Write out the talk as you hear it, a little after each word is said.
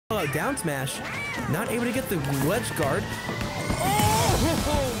Down smash. Not able to get the ledge guard.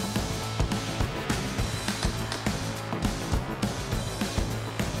 Oh!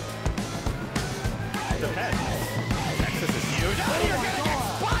 Nexus is huge. That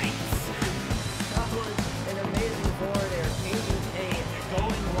was an amazing forward air, changing pace,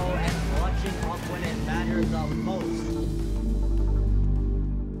 going low, and clutching up when it matters the most.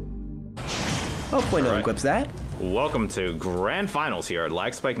 Hopefully no one clips that. Welcome to Grand Finals here at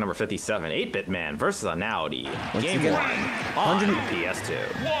Lagspike number 57, 8BitMan versus Anality. Game 1 on PS2.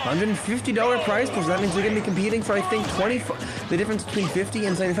 $150 price, because that means you're going to be competing for, I think, the difference between 50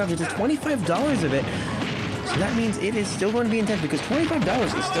 and 75, which is $25 of it. So that means it is still going to be intense, because $25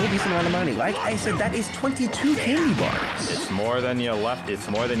 is still a decent amount of money. Like I said, that is 22 candy bars. It's more than you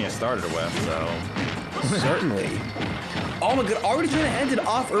started with, so. Certainly. Oh my god, already trying to end it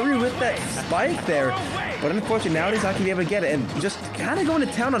off early with that spike there. But unfortunately, now he's not going to be able to get it. And just kind of going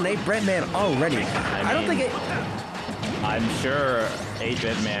to town on 8BitMan already. I don't think it... I'm sure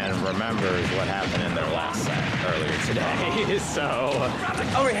 8BitMan remembers what happened in their last set earlier today, so...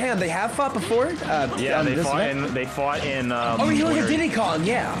 Oh, wait, hang on, they have fought before? Yeah, they fought in... oh, you like a Diddy Kong,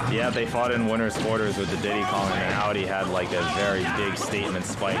 yeah. Yeah, they fought in winner's quarters with the Diddy Kong, and Audi had like a very big statement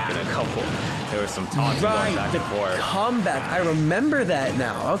spike and a couple... There was some taunting going back and forth. Comeback, I remember that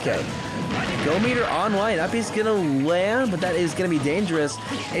now, okay. Go meter online, up is gonna land, but that is gonna be dangerous.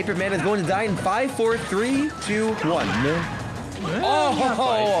 8BitMan is going to die in 5, 4, 3, 2, 1.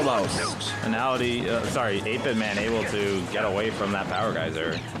 Oh, almost. Anality, sorry, 8BitMan able to get away from that power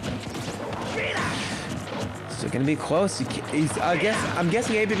geyser. So gonna be close. I'm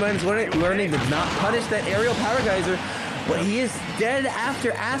guessing 8BitMan is learning to not punish that aerial power geyser, but he is dead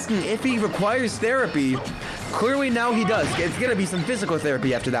after asking if he requires therapy. Clearly now he does. It's gonna be some physical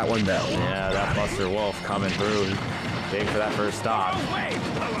therapy after that one, though. Yeah, that Buster Wolf coming through, big for that first stop.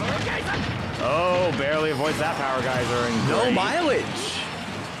 Oh, barely avoids that power geyser. And no mileage.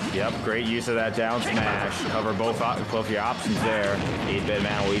 Yep, great use of that down smash. Cover both your options there.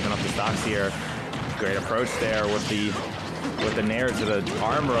 8BitMan will even up the stocks here. Great approach there with the nair to the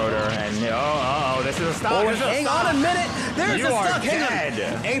arm rotor, and this is a stop. Oh, hang on a minute. There's a stock. Hang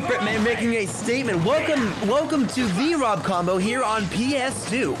on. 8BitMan making a statement. Welcome to the Rob combo here on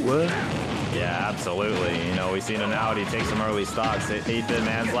PS2. Yeah, absolutely. You know, we've seen Anality take some early stocks.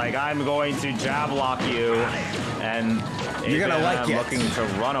 8BitMan's like, I'm going to jab lock you, and you're gonna like it. Looking to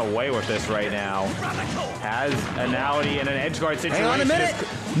run away with this right now. Has Anality in an edge guard situation. Hang on a minute.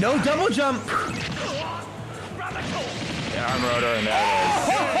 No double jump. Arm rotor, and there it is.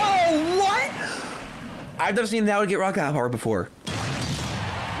 Oh, what? I've never seen Anality get rock out power before.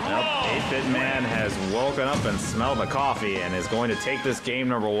 Nope, 8BitMan has woken up and smelled the coffee and is going to take this game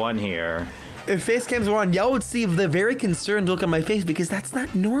number 1 here. If face cams were on, y'all would see the very concerned look on my face, because that's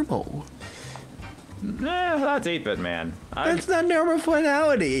not normal. That's 8BitMan. That's not normal for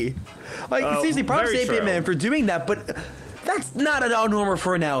Anality. Like, seriously, props to 8BitMan for doing that, but that's not at all normal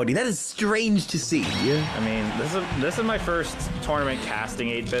for Anality. That is strange to see. I mean, this is my first tournament casting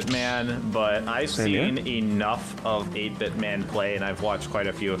 8BitMan, but I've seen enough of 8BitMan play, and I've watched quite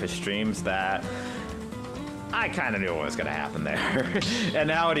a few of his streams that I kind of knew what was going to happen there.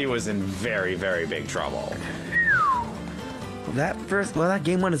 Anality was in very, very big trouble. That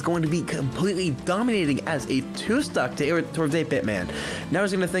game 1 is going to be completely dominating as a 2-stock towards 8BitMan. Now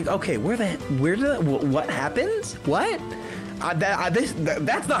he's going to think, okay, what happened? What?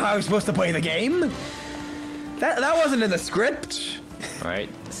 That's not how I was supposed to play the game. That wasn't in the script. All right,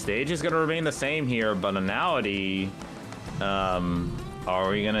 stage is going to remain the same here, but Anality, are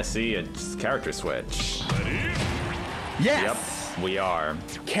we going to see a character switch? Yes. Yep. We are.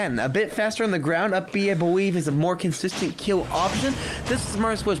 Ken, a bit faster on the ground. Up B, I believe, is a more consistent kill option. This is a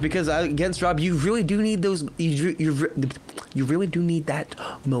smart switch, because against Rob, you really do need those. You really do need that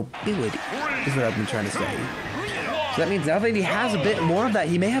mobility. Is what I've been trying to say. So that means now that he has a bit more of that,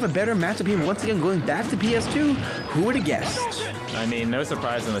 he may have a better matchup here. Once again, going back to PS2, who would have guessed? I mean, no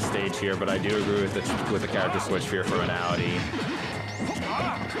surprise on the stage here, but I do agree with the character switch here for Anality.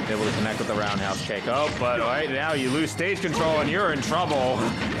 Able to connect with the roundhouse kick. Oh, but right now you lose stage control and you're in trouble.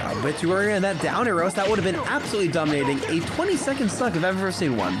 A bit too early in that down air roast. That would have been absolutely dominating. A 20-second stock if I've ever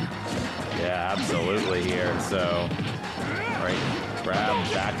seen one. Yeah, absolutely here. So, all right, grab,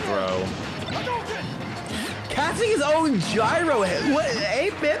 back throw. Catching his own gyro hit. What,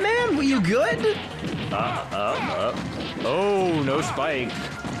 8BitMan? Were you good? Oh, no spike.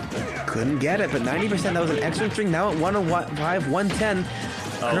 Couldn't get it, but 90%, that was an excellent string. Now at 105, 110.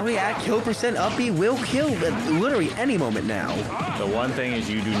 Currently at kill percent, up B will kill at literally any moment now. The one thing is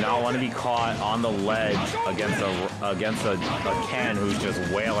you do not want to be caught on the ledge against a Ken who's just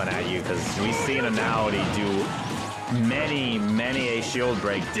wailing at you, because we've seen Anality do many a shield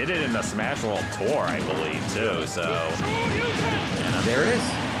break. Did it in the Smash World Tour, I believe, too. So There it is.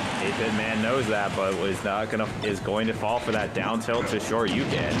 8BitMan knows that, but is going to fall for that down tilt to sure you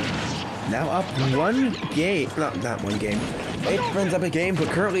can. Now up one game, not one game. 8BitMan's up a game, but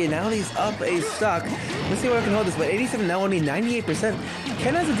currently Anality's up a stock. Let's see what I can hold this, but 87 now only 98%.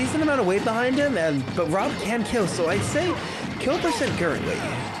 Ken has a decent amount of weight behind him, but Rob can kill, so I'd say kill percent currently.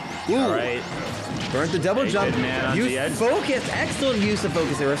 Ooh. All right. Burnt the double jump. Use focus. Excellent use of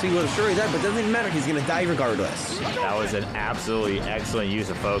focus there. So you will sure he died, but it doesn't even matter. He's going to die regardless. That was an absolutely excellent use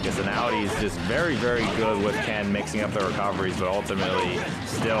of focus. Anality is just very good with Ken mixing up the recoveries, but ultimately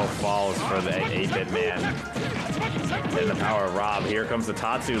still falls for the 8BitMan. And the power of Rob. Here comes the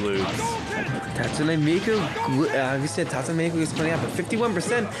Tatsu loops. Tatsune Miku, we said Tatsune Miku is playing out, but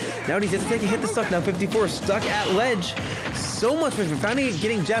 51%. Now he's just taking hit the stuck. Now 54, stuck at ledge. So much for finally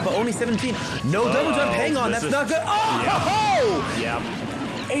getting jab, but only 17. No double jump. Hang on, that's not good. Oh! Yep.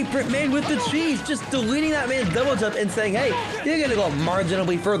 8BitMan with the cheese, just deleting that man's double jump and saying, hey, you're gonna go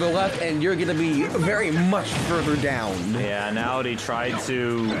marginally further left and you're gonna be very much further down. Yeah, Anality tried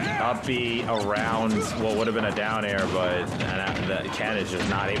to up B around what would have been a down air, but Ken is just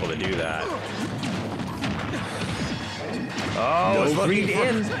not able to do that. Oh, no read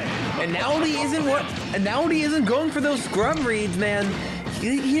in. Anality isn't going for those scrub reads, man.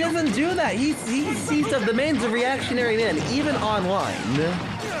 He doesn't do that. He sees stuff. The man's a reactionary man, even online.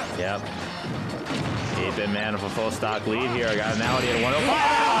 Yep. 8BitMan with a full stock lead here. I got Anality at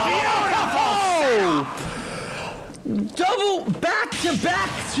 105. Beautiful! Double back-to-back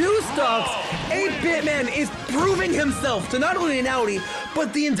two stocks. 8BitMan is proving himself to not only Anality,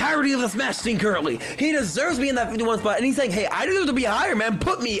 but the entirety of the Smash scene currently. He deserves to be in that 51 spot, and he's saying, hey, I deserve to be higher, man.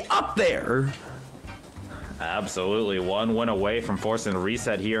 Put me up there. Absolutely. One win away from forcing a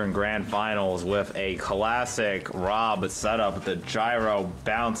reset here in Grand Finals with a classic Rob setup, the gyro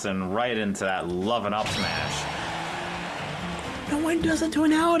bouncing right into that loving up smash. No one does it to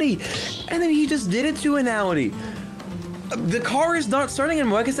Anality, and then he just did it to Anality. The car is not starting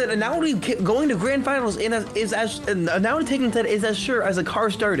anymore. Like I said, Anality going to Grand Finals Anality taking that is as sure as a car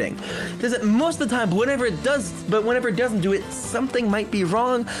starting. Does it most of the time, but whenever it does, but whenever it doesn't do it, something might be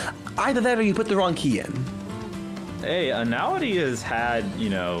wrong. Either that or you put the wrong key in. Hey, Anality has had,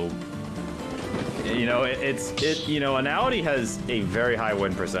 Anality has a very high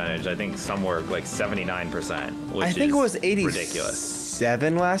win percentage. I think somewhere like 79%, which I think it was 87 ridiculous.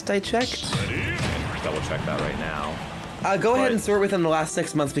 Last I checked. Double check that right now. Go ahead and sort within the last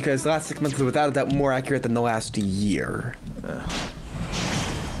 6 months, because the last 6 months is without a doubt more accurate than the last year.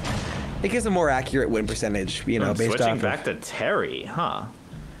 It gives a more accurate win percentage, based off Switching back to Terry, huh?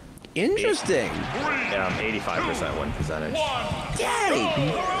 Interesting. 85% win percentage.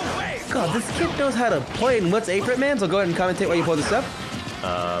 Daddy! God, this kid knows how to play. And what's 8BitMan? So go ahead and commentate while you pull this up.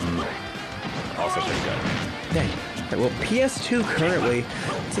 Also pretty good. Dang. Well, PS2 currently,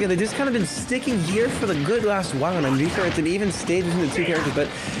 once again, they've just kind of been sticking here for the good last while, and I'm sure it's an even stage between the two characters, but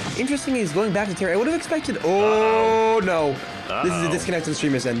interesting he's going back to Terry. I would have expected, no. This is a disconnect on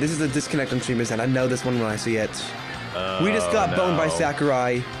streamer's end. This is a disconnect on streamer's end. I know this one when I see it. We just got boned by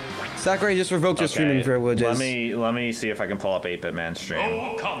Sakurai. Sakurai just revoked your streaming privileges. Let me see if I can pull up 8BitMan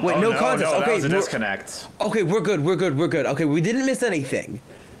stream. Wait, no contest. No, okay, that was a disconnect. Okay, we're good. Okay, we didn't miss anything.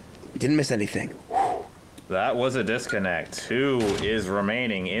 That was a disconnect. Who is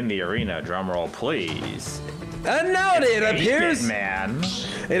remaining in the arena? Drumroll, please. And now it appears, man.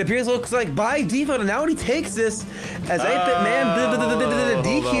 It appears looks like by default, and now he takes this as 8BitMan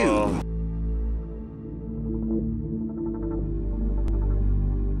DQ.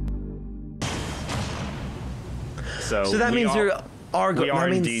 So that means we are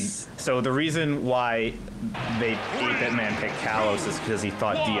indeed. So the reason why 8BitMan picked Kalos is because he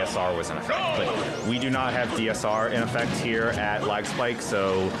thought DSR was in effect, but we do not have DSR in effect here at Lagspike,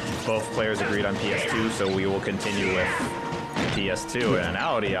 so both players agreed on PS2, so we will continue with PS2 and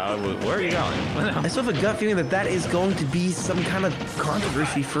Anality. Where are you going? I still have a gut feeling that is going to be some kind of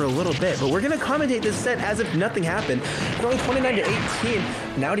controversy for a little bit, but we're going to commentate this set as if nothing happened. We're only 29-18.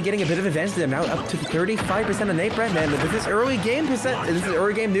 Now to getting a bit of advantage to them. Now up to 35% on 8BitMan. But this early game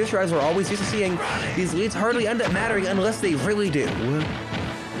news rise, we're always used to seeing these leads hardly end up mattering unless they really do.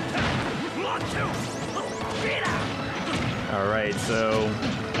 All right, so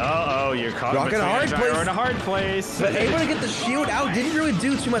Uh-oh, you're caught Rock in a hard place. in a hard place. But able to get the shield out, didn't really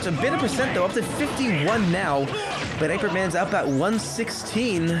do too much. A bit of percent though, up to 51 now. But 8BitMan's up at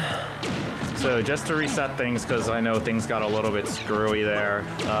 116. So just to reset things, because I know things got a little bit screwy there.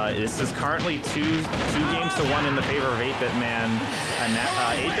 This is currently two games to 1 in the favor of 8BitMan. And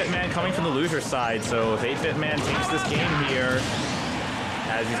 8BitMan coming from the loser side. So if 8BitMan takes this game here,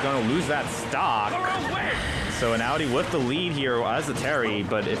 as he's going to lose that stock. So Anality with the lead here as the Terry,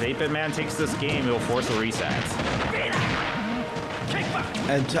 but if 8BitMan takes this game, it'll force a reset.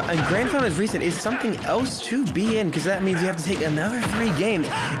 And Grand Finals reset is something else to be in, because that means you have to take another 3 games.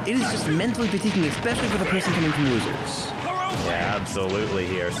 It is just mentally fatiguing, especially for the person coming from losers. Yeah, absolutely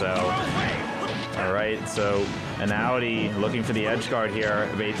here. So, all right, so Anality looking for the edge guard here.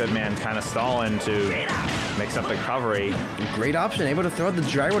 8BitMan kind of stalling to mix up the recovery. Great option, able to throw out the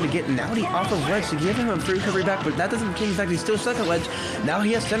gyro to get Anality off of ledge to give him a free recovery back, but that doesn't change the fact he's still stuck at ledge. Now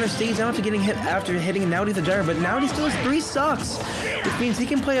he has center stage down after getting hit after hitting Anality with the gyro, but Anality still has 3 stocks, which means he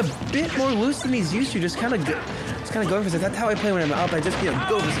can play a bit more loose than he's used to, just kind of going for it. That's how I play when I'm up. I just,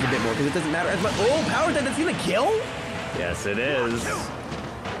 go for it a bit more, because it doesn't matter as much. Oh, power dead, that's gonna kill? Yes, it is.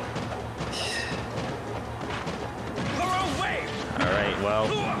 Alright, well,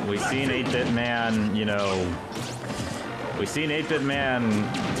 we've seen 8BitMan, we've seen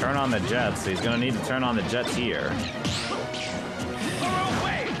 8BitMan turn on the jets, so he's going to need to turn on the jets here.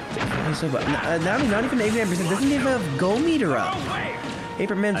 So, now he's not even 89%, doesn't even have goal meter up.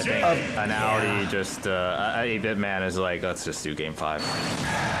 8BitMan's up. Anality just, 8BitMan is like, let's just do game 5.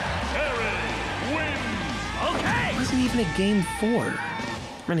 It wasn't even a game 4.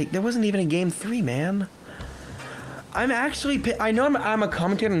 I mean, there wasn't even a game 3, man. I'm actually, I know I'm a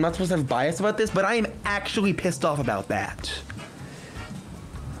commentator, I'm not supposed to have bias about this, but I am actually pissed off about that.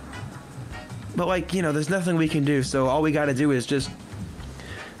 But there's nothing we can do, so all we gotta do is just,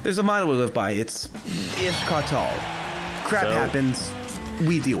 there's a motto we live by, it's Katal. Crap happens,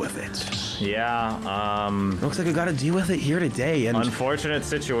 we deal with it. Yeah, looks like we gotta deal with it here today, and unfortunate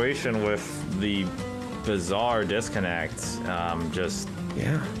situation with the bizarre disconnect,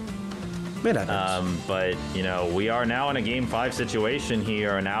 yeah. But, we are now in a game 5 situation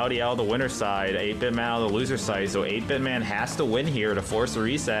here. Anality out of the winner's side, 8BitMan out of the loser side. So 8BitMan has to win here to force a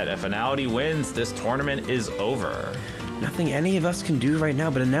reset. If Anality wins, this tournament is over. Nothing any of us can do right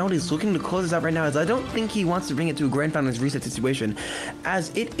now, but Analyty's looking to close this out right now, as I don't think he wants to bring it to a Grand Finals reset situation, as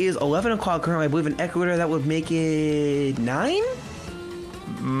it is 11 o'clock currently, I believe, in Ecuador. That would make it 9?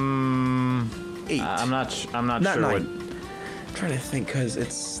 8. I'm not sure 9. what... I'm trying to think,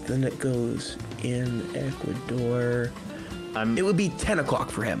 because then it goes in Ecuador. It would be 10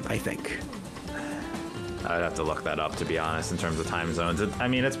 o'clock for him, I think. I'd have to look that up, to be honest, in terms of time zones.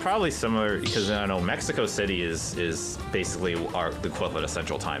 It's probably similar, because I know Mexico City is basically the equivalent of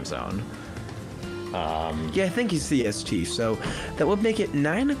Central Time Zone. Yeah, I think he's CST, so that would make it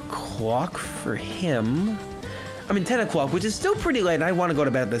 9 o'clock for him. 10 o'clock, which is still pretty late, and I want to go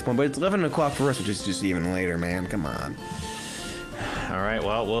to bed at this point, but it's 11 o'clock for us, which is just even later, man. Come on. All right,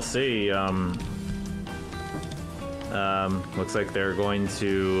 well, we'll see. Looks like they're going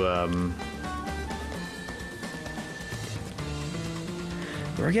to...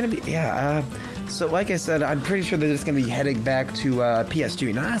 We're gonna be, so like I said, I'm pretty sure they're just gonna be heading back to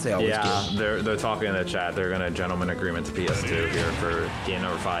PS2, not as they always do. They're talking in the chat. They're gonna gentleman agreement to PS2 here for game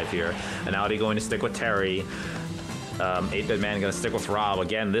number 5 here. Anality going to stick with Terry. 8BitMan gonna stick with Rob.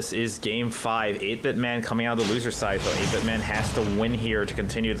 Again, this is game 5. 8BitMan coming out of the loser side, so 8BitMan has to win here to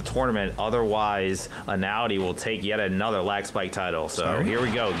continue the tournament. Otherwise, Anality will take yet another Lagspike title. So here we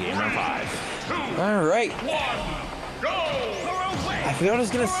go, game number 5. All right. I forgot what I was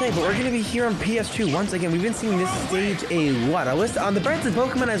gonna say, but we're gonna be here on PS2 once again. We've been seeing this stage a lot. On the bright side,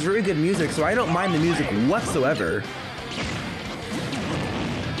 Pokemon has very good music, so I don't mind the music whatsoever.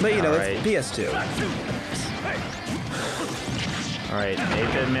 But it's PS2. All right,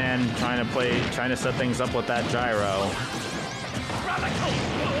 8BitMan trying to set things up with that gyro.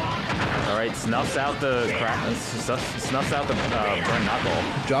 All right, snuffs out the burn knuckle.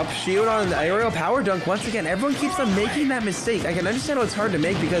 Drop shield on the aerial power dunk once again. Everyone keeps on making that mistake. I can understand how it's hard to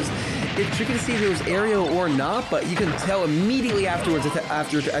make, because it's tricky to see if it was aerial or not, but you can tell immediately afterwards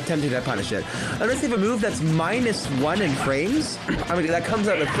after attempting to punish it. Unless you have a move that's -1 in frames, that comes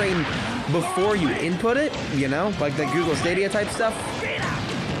out of the frame before you input it, like the Google Stadia type stuff.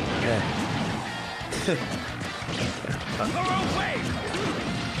 Yeah.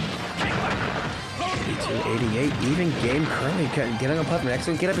 88, even game currently getting a puff. An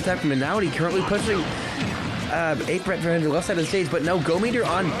excellent get up attack from Anality, currently pushing 8BitMan to the left side of the stage, but no go meter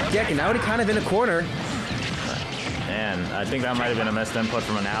on deck. Anality kind of in a corner. man, I think that might have been a missed input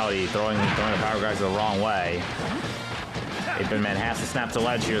from Anality, throwing the power guys the wrong way. 8BitMan has to snap to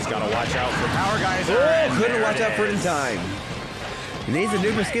ledge here. He's got to watch out for power guys. Oh, couldn't watch out for it in time. He needs a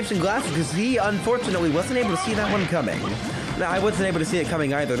new prescription glasses because he unfortunately wasn't able to see that one coming. No, I wasn't able to see it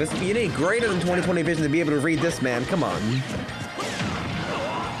coming either. You need greater than 20/20 vision to be able to read this, man. Come on.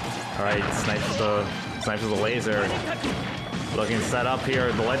 All right, snipes the laser. Looking set up here,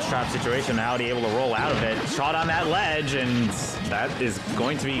 the ledge trap situation. Anality able to roll out of it. Shot on that ledge, and that is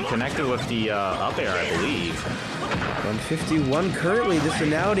going to be connected with the up air, I believe. 151 currently. This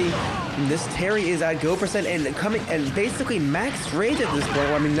Anality, this Terry is at go percent and basically max rage at this point.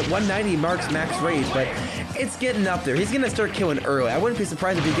 Well, I mean, 190 marks max rage, but it's getting up there. He's gonna start killing early. I wouldn't be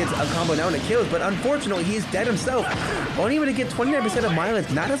surprised if he gets a combo now and it kills, but unfortunately, he's dead himself. Only able to get 29% of mileage.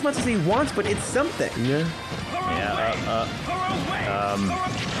 Not as much as he wants, but it's something.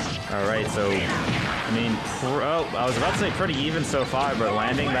 All right, so I mean, I was about to say pretty even so far, but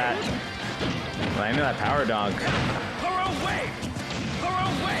landing that power dunk,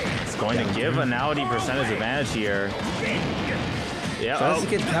 it's going to give Anality percentage advantage here. Yeah, tries to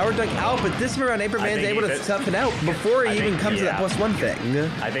get power dunk out, but this round 8BitMan's able to tough it out before he even comes to that +1 thing.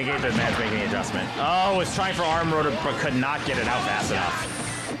 I think 8BitMan's making the adjustment. Oh, was trying for arm rotor, but could not get it out fast enough.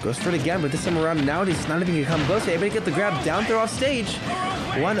 Goes for it again, but this time around, Analyty's not even gonna come close. Able to get the grab down throw off stage.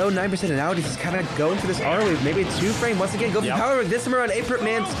 109% Analyty's just kind of going for this R wave. Maybe a 2-frame once again. Go for power. This time around,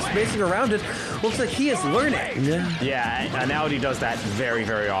 8BitMan's spacing around it. Looks like he is learning. Yeah, Anality does that very,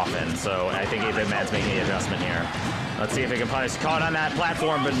 very often. So I think 8BitMan's making the adjustment here. Let's see if he can punish. Caught on that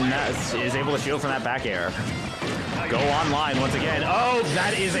platform, but is able to shield from that back air. Go online once again. Oh,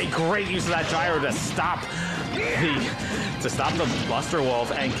 that is a great use of that gyro to stop the Buster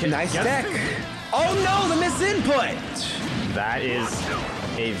Wolf and nice deck. Oh no, the misinput. That is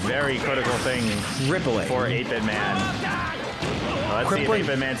a very critical thing for 8BitMan. Let's see if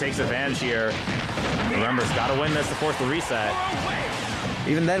 8BitMan takes advantage here. Remember, he's got to win this to force the reset.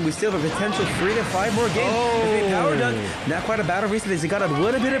 Even then, we still have a potential 3 to 5 more games. Oh. Power dunk, not quite a battle reset. He got a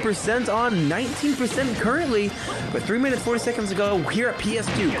little bit of percent on, 19% currently, but 3 minutes 40 seconds ago here at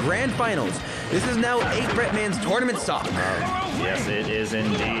PS2 Grand Finals. This is now 8BitMan's tournament stock. Yes, it is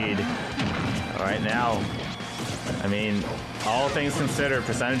indeed. All right, now, I mean, all things considered,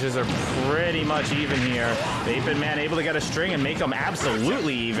 percentages are pretty much even here. 8BitMan able to get a string and make them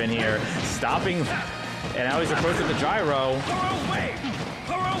absolutely even here. Stopping, and now he's approaching the gyro.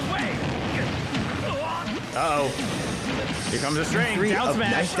 Uh-oh. Here comes a string. Down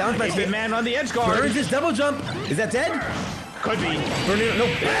smash. Nice down smash. 8BitMan on the edge guard. Burns his double jump. Is that dead? Could be. Burning, no.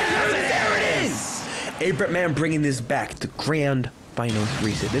 There it is. 8BitMan bringing this back to Grand Finals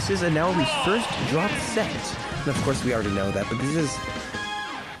reset. This is Analyty's first drop set. And of course, we already know that, but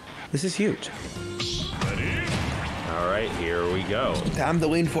this is huge. All right, here we go. Time to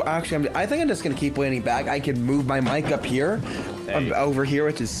lean for. Actually, I think I'm just gonna keep leaning back. I can move my mic up here, over here,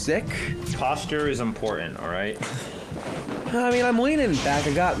 which is sick. Posture is important. All right. I mean, I'm leaning back.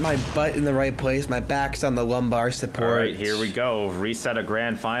 I got my butt in the right place. My back's on the lumbar support. All right, here we go. Reset of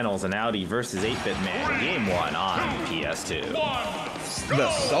Grand Finals. Anality versus 8BitMan. Game 1 on PS2. The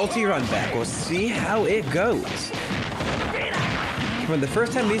salty run back. We'll see how it goes. When the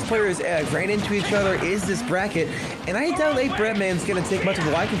first time these players ran into each other is this bracket, and I doubt 8BitMan's gonna take much of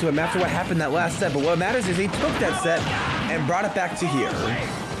a liking to him after what happened that last set. But what matters is he took that set and brought it back to here.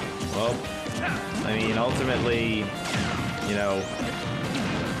 Well, I mean, ultimately, you know,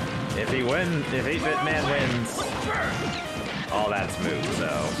 if 8BitMan wins, all that's moot. So,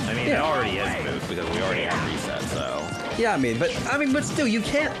 I mean, it already is moot because we already have reset. So. Yeah, I mean, but still, you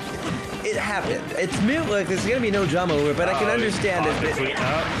can't. It happened. It's moot. Like there's gonna be no drama over it, but I can understand it.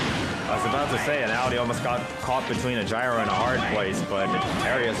 I was about to say, Anality almost got caught between a gyro and a hard place, but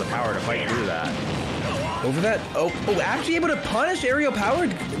Terry has the power to fight through that. Over that. Oh, actually able to punish aerial power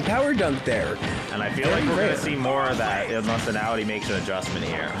dunk there. And I feel like we're gonna see more of that unless Anality makes an adjustment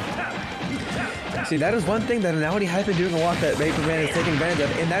here. See, that is one thing that Anality has been doing a lot that 8BitMan is taking advantage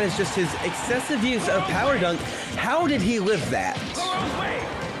of, and that is just his excessive use of power dunk. How did he live that?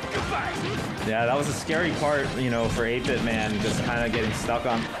 Yeah, that was a scary part, you know, for 8BitMan, just kind of getting stuck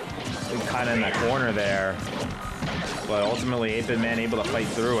on, kind of in that corner there. But ultimately, 8BitMan able to fight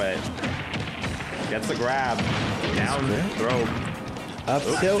through it. Gets the grab, down, throw. Up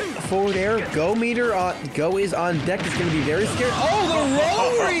tilt, forward air, go meter on, go is on deck. It's going to be very scary. Oh, the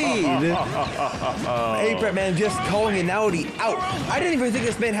roll read! 8BitMan just calling Anality out. I didn't even think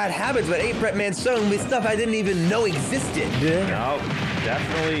this man had habits, but 8BitMan's showing me stuff I didn't even know existed. No,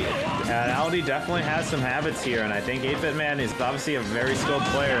 definitely. Anality definitely has some habits here, and I think 8BitMan is obviously a very skilled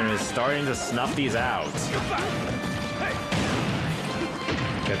player and is starting to snuff these out.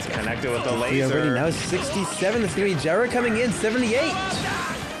 Gets connected with the Yeah, already laser. now 67. It's going to be Jara coming in, 78.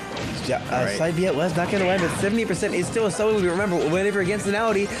 Right. Side Viet was not going to win, but 70% is still a solid. Remember, whenever against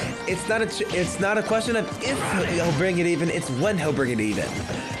Anality, it's not a question of if he'll bring it even, it's when he'll bring it even.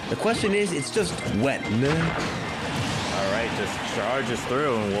 The question is, it's just when. All right, just charges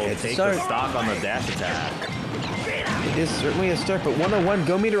through, and we'll It's a take start. the stock on the dash attack. It is certainly a start, but 101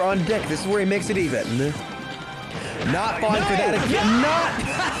 Go Meter on deck. This is where he makes it even. Not falling for that again.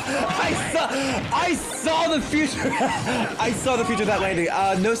 I saw the future. I saw the future of that landing.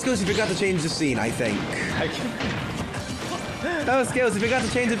 No skills. You forgot to change the scene, I think. No skills. You forgot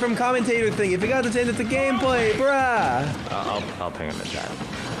to change it from commentator thing. You forgot to change it to gameplay, bruh. I'll ping him in chat.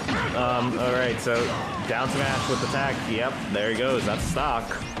 All right, so down smash with attack. Yep, there he goes. That's stock.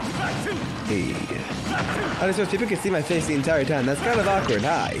 Hey. I just wish people could see my face the entire time. That's kind of awkward.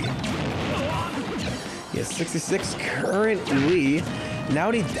 Hi. Yes, 66 currently.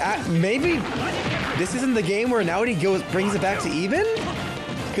 Nowdy, maybe this isn't the game where Nowdy brings it back to even?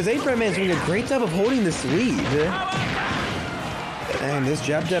 Because 8BitMan's doing a great job of holding this lead. And this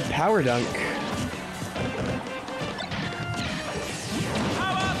jab power dunk.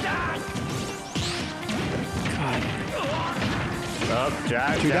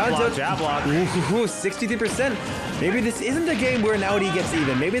 God. Up, jab block. Ooh, 63%. Maybe this isn't a game where Nowdy gets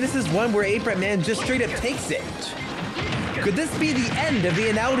even. Maybe this is one where 8BitMan just straight up takes it. Could this be the end of the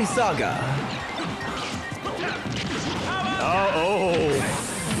Anality saga?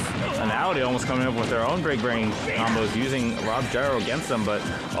 Anality almost coming up with their own big brain combos using Rob Jarrow against them, but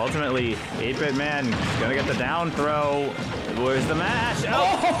ultimately 8BitMan gonna get the down throw. Where's the mash?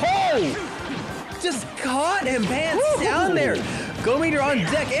 Oh! Just caught him, pants down there. Go Meter on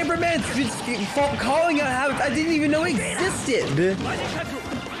deck. 8BitMan just calling out how I didn't even know it existed.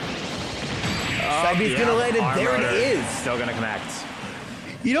 Side B's gonna land it. There it is. Still gonna connect.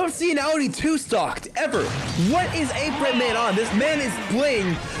 You don't see an Audi 2 stocked, ever. What is 8BitMan on? This man is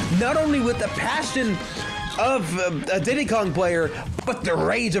playing not only with the passion of a Diddy Kong player, but the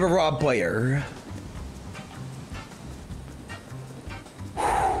rage of a Rob player.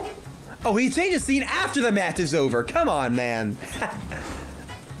 Oh, he changes scene after the match is over. Come on, man.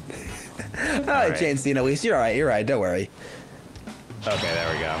 Right. Changed scene at least. You're alright, don't worry. Okay,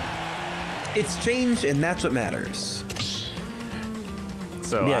 there we go. It's changed, and that's what matters.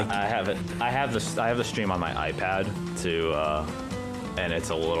 So Yeah. I have the stream on my iPad and it's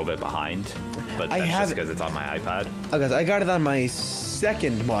a little bit behind, but that's just because it's on my iPad. Okay, I got it on my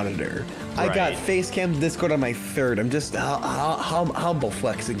second monitor. I got Right. Facecam Discord on my third. I'm just humble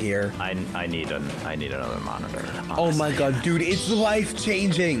flexing here. I need another monitor. Oh honestly. my god, dude, it's life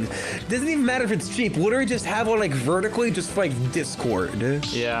changing. Doesn't even matter if it's cheap. Literally just have one like vertically, just like Discord.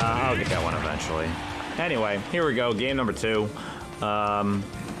 Yeah, I'll get that one eventually. Anyway, here we go. Game number 2.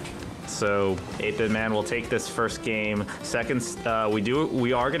 So 8BitMan will take this first game. Second,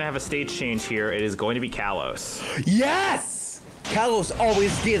 we are gonna have a stage change here. It is going to be Kalos. Yes! Kalos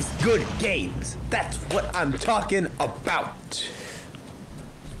always gives good games. That's what I'm talking about.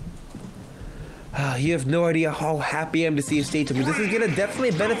 You have no idea how happy I am to see a stage change. This is gonna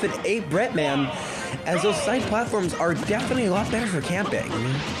definitely benefit 8BitMan, as those side platforms are definitely a lot better for camping.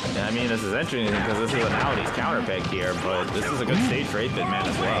 I mean, this is interesting because this is Anality's counter pick here, but this is a good stage for 8BitMan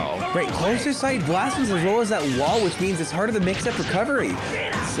as well. Right, closer side blastoms as well as that wall, which means it's harder to mix up recovery.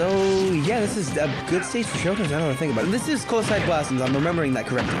 So, yeah, this is a good stage for Showtime. I don't know what to think about it. This is close side blastoms. I'm remembering that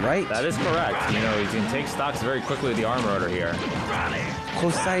correctly, right? That is correct. You know, you can take stocks very quickly with the arm rotor here.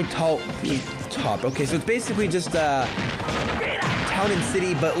 Close side top. Okay, so it's basically just town and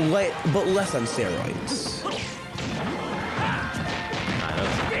city, but less on steroids.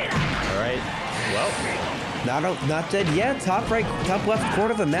 All right. Well, Not dead yet. Top left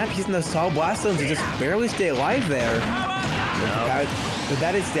corner of the map using those tall blastones to just barely stay alive there. But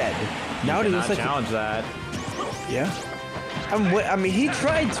that is dead. Now it looks like challenge that. yeah. I mean, he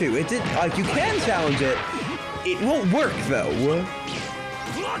tried to. It did. Like you can challenge it. It won't work though.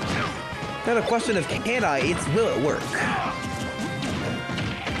 Not a question of can I. It's will it work.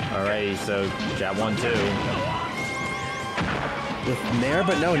 Alrighty, so jab 1-2. With Nair,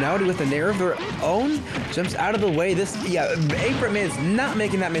 but no, Nowdy with the Nair of their own jumps out of the way. This, yeah, 8BitMan is not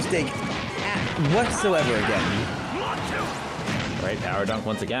making that mistake whatsoever again. Right, power dunk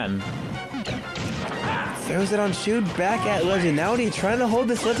once again. Throws it on shoot back at Legend. Nowdy trying to hold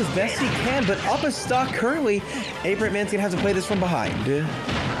this ledge as best he can, but up a stock currently. 8BitMan's gonna have to play this from behind.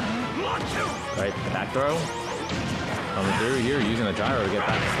 Right, back throw. Coming through here, using a gyro to get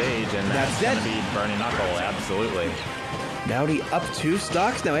backstage, and that's dead. gonna be Burning Knuckle, absolutely. Nowdy up 2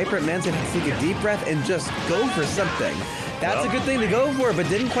 stocks. Now 8BitMan's gonna have to take a deep breath and just go for something. That's a good thing to go for, but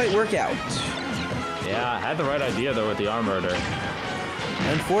didn't quite work out. Yeah, I had the right idea though with the arm murder.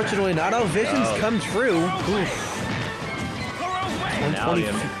 Unfortunately, not all visions come true. Oof. Anality,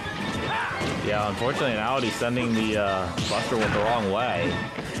 yeah, unfortunately, Anality sending the Buster with the wrong way.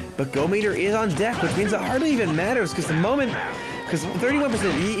 But Go Meter is on deck, which means it hardly even matters because the moment, because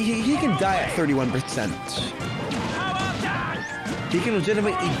 31%, he can die at 31%. He can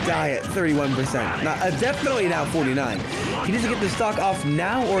legitimately die at 31%. Now, definitely now 49. He needs to get the stock off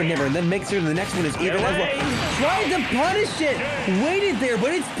now or never, and then make sure the next one is even as well. Tried to punish it! Waited there,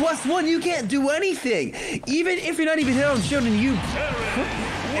 but it's +1. You can't do anything. Even if you're not even hit on shield and you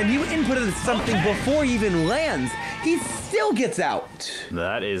inputted something before he even lands, he still gets out.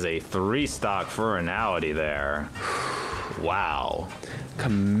 That is a 3 stock for Anality there. Wow.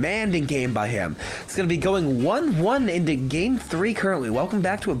 Commanding game by him. It's going to be going 1-1 into game 3 currently. Welcome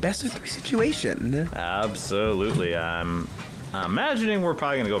back to a best-of-3 situation. Absolutely. I'm imagining we're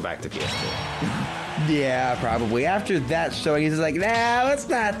probably going to go back to PS2. Yeah, probably. After that showing, he's like, nah, let's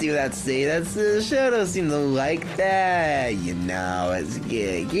not do that, see? That's the show don't seem to like that. You know, it's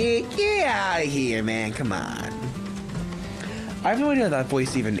get out of here, man. Come on. I have no idea what that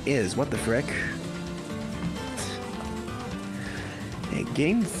voice even is. What the frick? Hey,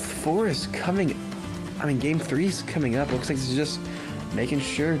 game 4 is coming. I mean, game 3 is coming up. Looks like it's just making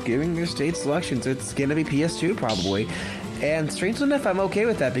sure, giving their state selections. It's gonna be PS2 probably. And strangely enough, I'm okay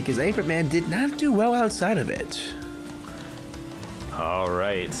with that because 8BitMan did not do well outside of it. All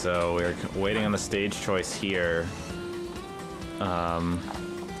right, so we're waiting on the stage choice here.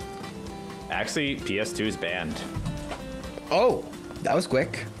 Actually, PS2 is banned. Oh, that was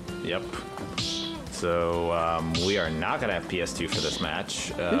quick. Yep. So we are not gonna have PS2 for this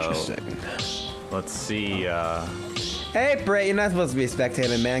match. Interesting. Let's see. Hey, Brett, you're not supposed to be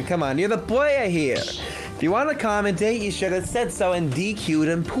spectating, man. Come on, you're the player here. If you want to commentate, you should have said so and DQ'd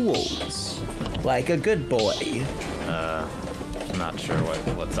in pools. Like a good boy. Not sure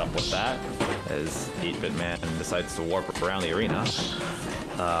what's up with that, as 8BitMan decides to warp around the arena.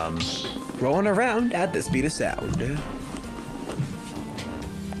 Rolling around at the speed of sound.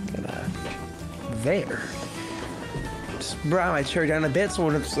 There. Just brought my chair down a bit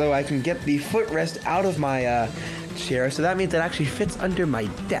so I can get the footrest out of my chair. So that means it actually fits under my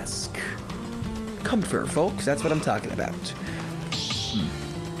desk. Comfort, folks. That's what I'm talking about.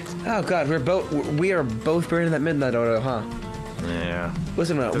 Oh God, we are both burning that midnight oil, huh? Yeah.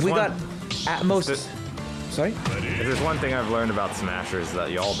 Listen, we got at most. Sorry. If there's one thing I've learned about Smashers is that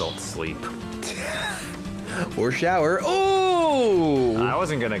y'all don't sleep. Or shower. Oh! I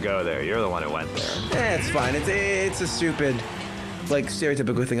wasn't gonna go there. You're the one who went there. It's fine. It's a stupid, like,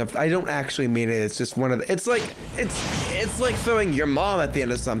 stereotypical thing. I don't actually mean it. It's just one of the. It's like throwing your mom at the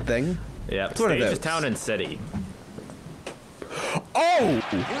end of something. Yeah. Stage is town and city. Oh!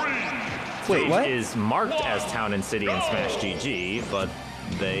 Wait, Stage what? is marked as town and city in Smash GG, but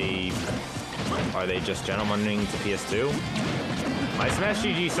are they just gentlemening to PS2? My Smash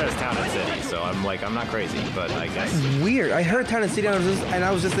GG says town and city, so I'm not crazy, but I guess. Weird. I heard town and city, and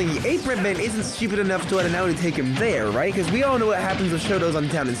I was just thinking, 8BitMan isn't stupid enough to let Anality take him there, right? Because we all know what happens with Shotos on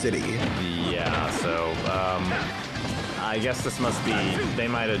town and city. Yeah, so, I guess this must be, they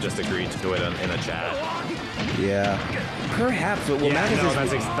might have just agreed to do it in a chat. Yeah. Perhaps, but what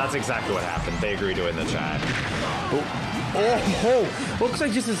matters is... that's exactly what happened. They agreed to it in the chat. Oh, looks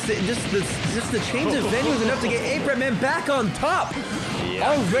like just the change of venue is enough to get 8BitMan back on top. Yeah.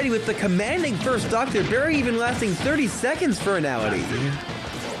 Already with the commanding first Doctor, barely even lasting 30 seconds for Anality.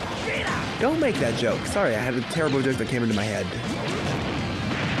 Don't make that joke. Sorry, I had a terrible joke that came into my head.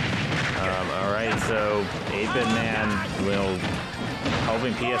 All right, so 8BitMan will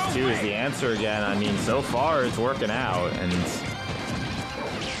hoping PS2 is the answer again. I mean, so far it's working out, and.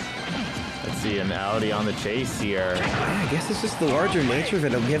 See Anality on the chase here. Yeah, I guess it's just the larger nature of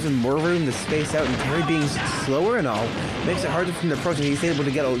it. It gives him more room to space out, and Terry being slower and all makes it harder for him to approach, and he's able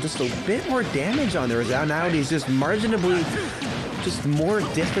to get just a bit more damage on there. As Analyty's just marginally, just more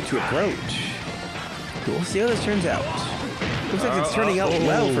difficult to approach. We'll see how this turns out. Looks like it's turning out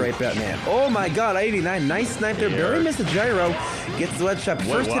well for 8BitMan. Oh my God, 89, nice snipe there. Barely missed the gyro. Gets the ledge shot.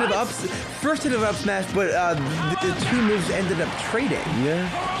 First hit of up smash, but the two moves ended up trading. Yeah.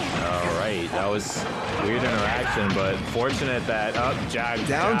 All right, that was weird interaction, but fortunate that Jag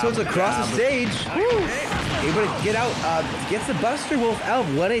down tilts across the stage. Woo. Able to get out, gets the Buster Wolf out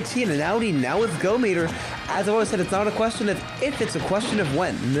of 118, and Anality now with Go Meter. As I always said, it's not a question of if, it's a question of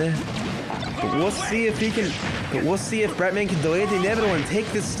when. But we'll see if he can. But we'll see if BitMan can delay the inevitable and take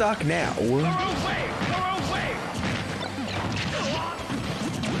this stock now.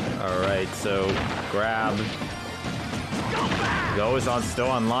 All right, so grab Goes on still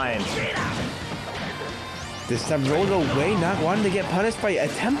online. This time rolling away, not wanting to get punished by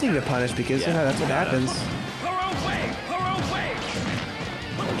attempting to punish because you know that's what happens.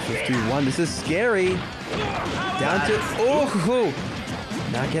 51. This is scary. Down to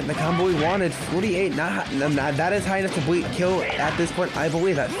not getting the combo we wanted. 48. Not that is high enough to kill at this point. I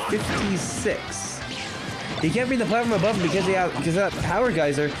believe at 56. He can't be in the platform above him because of that power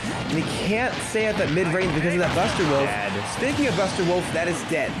geyser, and he can't stay at that mid range because of that Buster Wolf. Speaking of Buster Wolf, that is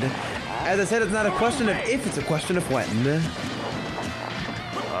dead. As I said, it's not a question of if, it's a question of when.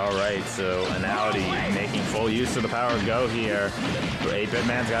 All right, so Anality making full use of the power go here.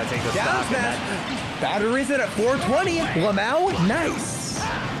 8BitMan's got to take the Down stock. smash. Battery reset at 420. Lamau, nice.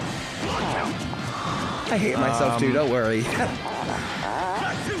 I hate myself too, don't worry.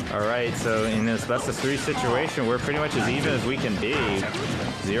 All right, so in this best of 3 situation, we're pretty much as even as we can be.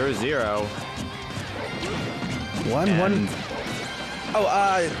 0-0. 1-1.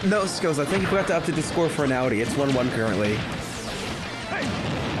 Oh, no, Skills. I think you forgot to update the score for Anality. It's 1-1 currently.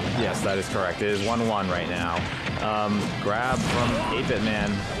 Yes, that is correct. It is 1-1 right now. Grab from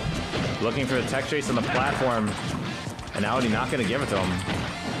 8BitMan. Looking for the tech chase on the platform. Anality not going to give it to him.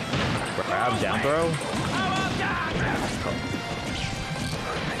 Grab, down throw.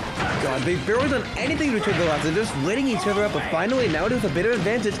 God, they've barely done anything to each other last. They're just letting each other up, but finally Anality with a bit of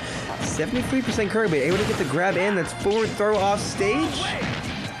advantage. 73% current, but able to get the grab in. That's forward throw off stage.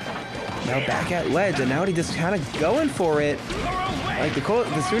 Now back at ledge, and Anality just kind of going for it. Like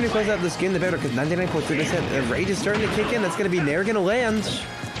the sooner you close out this game, the better, because 99.3%. The rage is starting to kick in. That's going to be never going to land.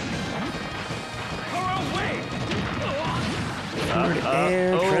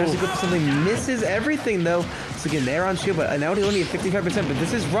 And tries to go for something, misses everything though. So again, they're on shield, but Anality only at 55%. But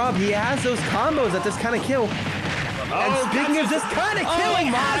this is Rob. He has those combos that just kind of kill. And speaking of just kind of killing,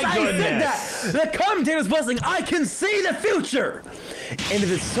 as I said that, the commentator's blessing, I can see the future. And it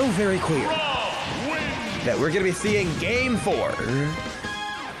is so very clear that we're going to be seeing Game 4.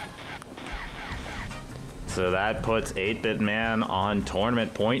 So that puts 8BitMan on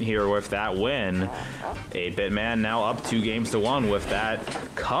tournament point here with that win. 8BitMan now up 2-1 with that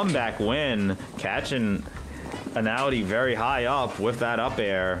comeback win, catching Anality very high up with that up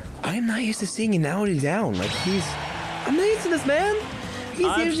air. I'm not used to seeing Anality down. Like I'm not used to this, man.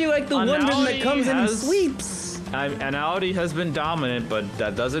 He's usually like the one person that comes in and sweeps. Anality has been dominant, but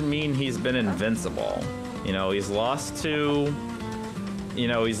that doesn't mean he's been invincible. You know, he's lost to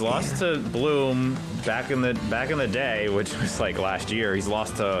Bloom back in the day, which was like last year. He's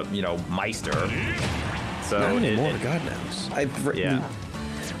lost to, Meister. So not anymore, God knows. Yeah.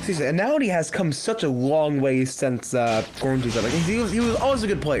 Seriously, Anality has come such a long way since Quarantine. Like he was always a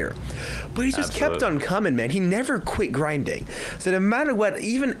good player, but he just kept on coming, man. He never quit grinding. So no matter what,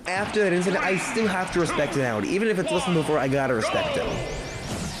 even after that incident, I still have to respect Anality. Even if it's listened before, I gotta respect him.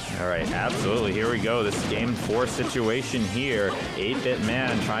 All right, absolutely. Here we go. This Game 4 situation here.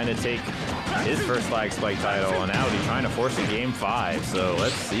 8BitMan trying to take his first Lagspike title, and Anality trying to force a Game 5. So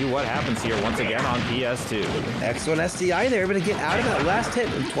let's see what happens here once again on PS2. X1 SDI there, able to get out of that last hit.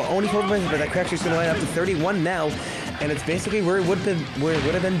 Only 12 points, but that crack is going to line up to 31 now, and it's basically where it would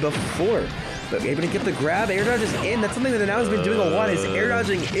have been before. But able to get the grab, air dodges in. That's something that Analy's been doing a lot, is air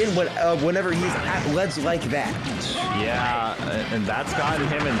dodging in whenever he's at ledge like that. Yeah, and that's gotten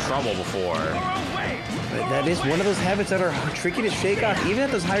him in trouble before. But that is one of those habits that are tricky to shake off. Even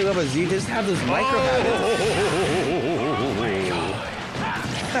at those high levels, you just have those micro habits. Oh my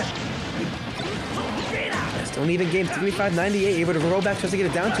God. Don't even game 35-98, able to roll back just to get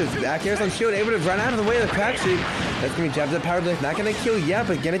it down to back airs on shield, able to run out of the way of the crack shoot. That's going to be jabbed at power lift. Not going to kill yet,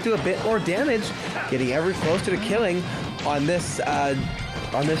 but going to do a bit more damage. Getting ever closer to killing on this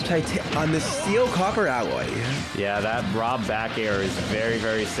steel copper alloy. Yeah, that Rob back air is very,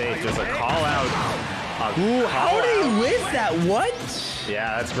 very safe. There's a call out. Ooh, how did he live that? What?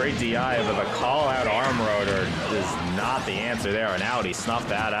 Yeah, that's great DI, but the call out arm rotor is not the answer there. And out, he snuffed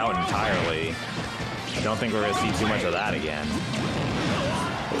that out entirely. I don't think we're going to see too much of that again.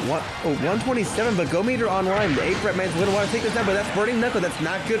 127, but Go Meter online. The 8BitMan's going to want to take this down, but that's Burning Knuckle. That's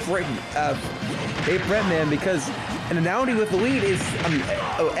not good for 8BitMan because an Anality with the lead is...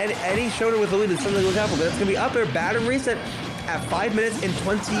 any shoulder with the lead is something to look out for, but that's going to be up there. Battery reset at 5 minutes and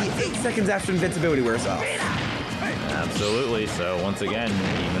 28 seconds after invincibility wears off. Absolutely. So once again,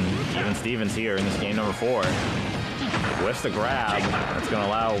 even Stevens here in this game number 4. With the grab, that's going to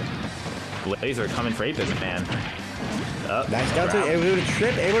allow... Laser coming for 8BitMan. Nice down to able to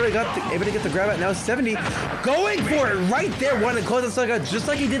trip, able to get the grab at now 70. Going for it right there, one and close the stock out just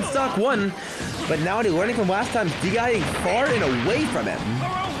like he did stock 1. But now he's learning from last time, DIing far and away from him.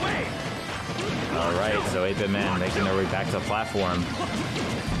 All right, so 8BitMan making their way back to the platform.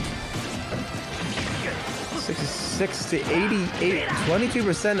 66 to 88,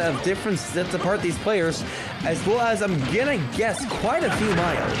 22% of difference sets apart these players, as well as, I'm gonna guess, quite a few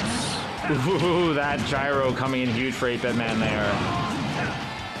miles. Ooh, that gyro coming in huge for 8BitMan there.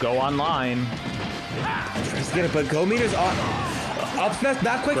 Go online. Tries to get it, but Go Meter's on. Up smash,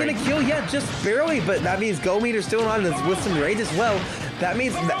 not quite gonna kill yet, just barely, but that means Go Meter's still on with some rage as well. That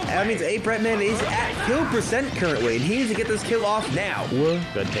means 8BitMan is at kill percent currently, and he needs to get this kill off now.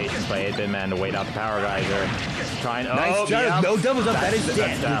 Good patience by 8BitMan to wait out the power geyser. Trying. Nice gyro, no doubles up, that is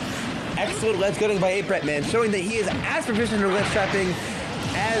dead. That's Excellent ledge cutting by 8BitMan, showing that he is as proficient in ledge trapping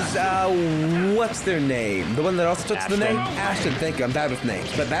as, what's their name? The one that also took the name? Ashton, thank you, I'm bad with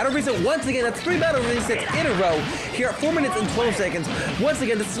names. But Battle Reset, once again, that's 3 Battle Resets in a row, here at 4 minutes and 12 seconds. Once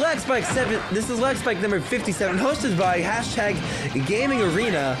again, this is Lagspike number 57, hosted by hashtag Gaming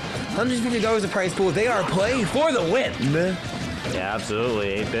Arena. $150 a prize pool, they are playing for the win. Yeah,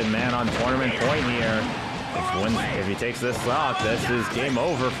 absolutely. 8BitMan on tournament point here. If he takes this stock, this is game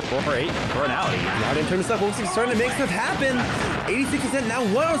over for Anality. Now didn't turn this up. Looks like he's starting to make stuff happen. 86% now,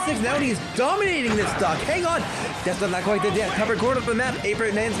 106. Now he's dominating this stock. Hang on. That's not quite the death. Cover corner of the map.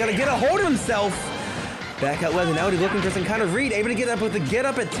 8BitMan's got to get a hold of himself. Back out left. Now he's looking for some kind of read. Able to get up with the get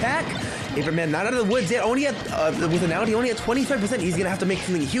up attack. 8BitMan not out of the woods yet. Only at with Anality only at 25%. He's gonna have to make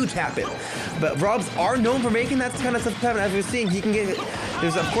something huge happen. But Robs are known for making that kind of stuff happen. As we're seeing, he can get.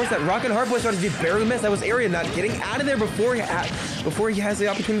 There's of course that Rock and Hard Boy strategy barely missed. That was Area not getting out of there before he has the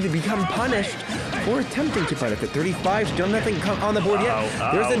opportunity to become punished for attempting to fight up at 35. Still nothing on the board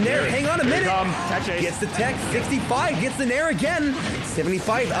yet. There's the Nair. Hang on a minute. Gets the tech. 65. Gets the Nair again.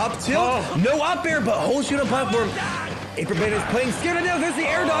 75 up tilt. No up air, but whole shoot on platform. 8BitMan is playing scared now. There's the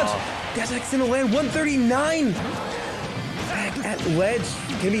air dodge. That's X in the land. 139. Back at ledge.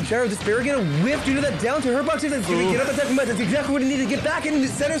 Can be Gyro. This barrier gonna whip due to that down to her box. It's gonna get up attack from That's exactly what he needed to get back in the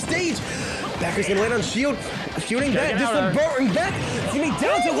center stage. Backer's gonna land on shield. Shooting back. This one boring back. It's gonna be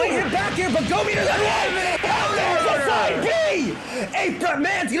down to late hit back here, but Go Meter's alive. Out there's a side B.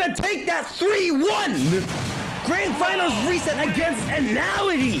 8BitMan's gonna take that 3-1. Grand Finals reset against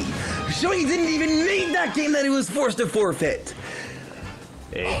Anality. Showing he didn't even need that game that he was forced to forfeit.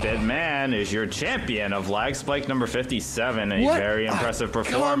 8BitMan is your champion of Lagspike number 57. A very impressive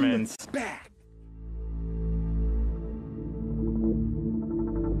performance. Back.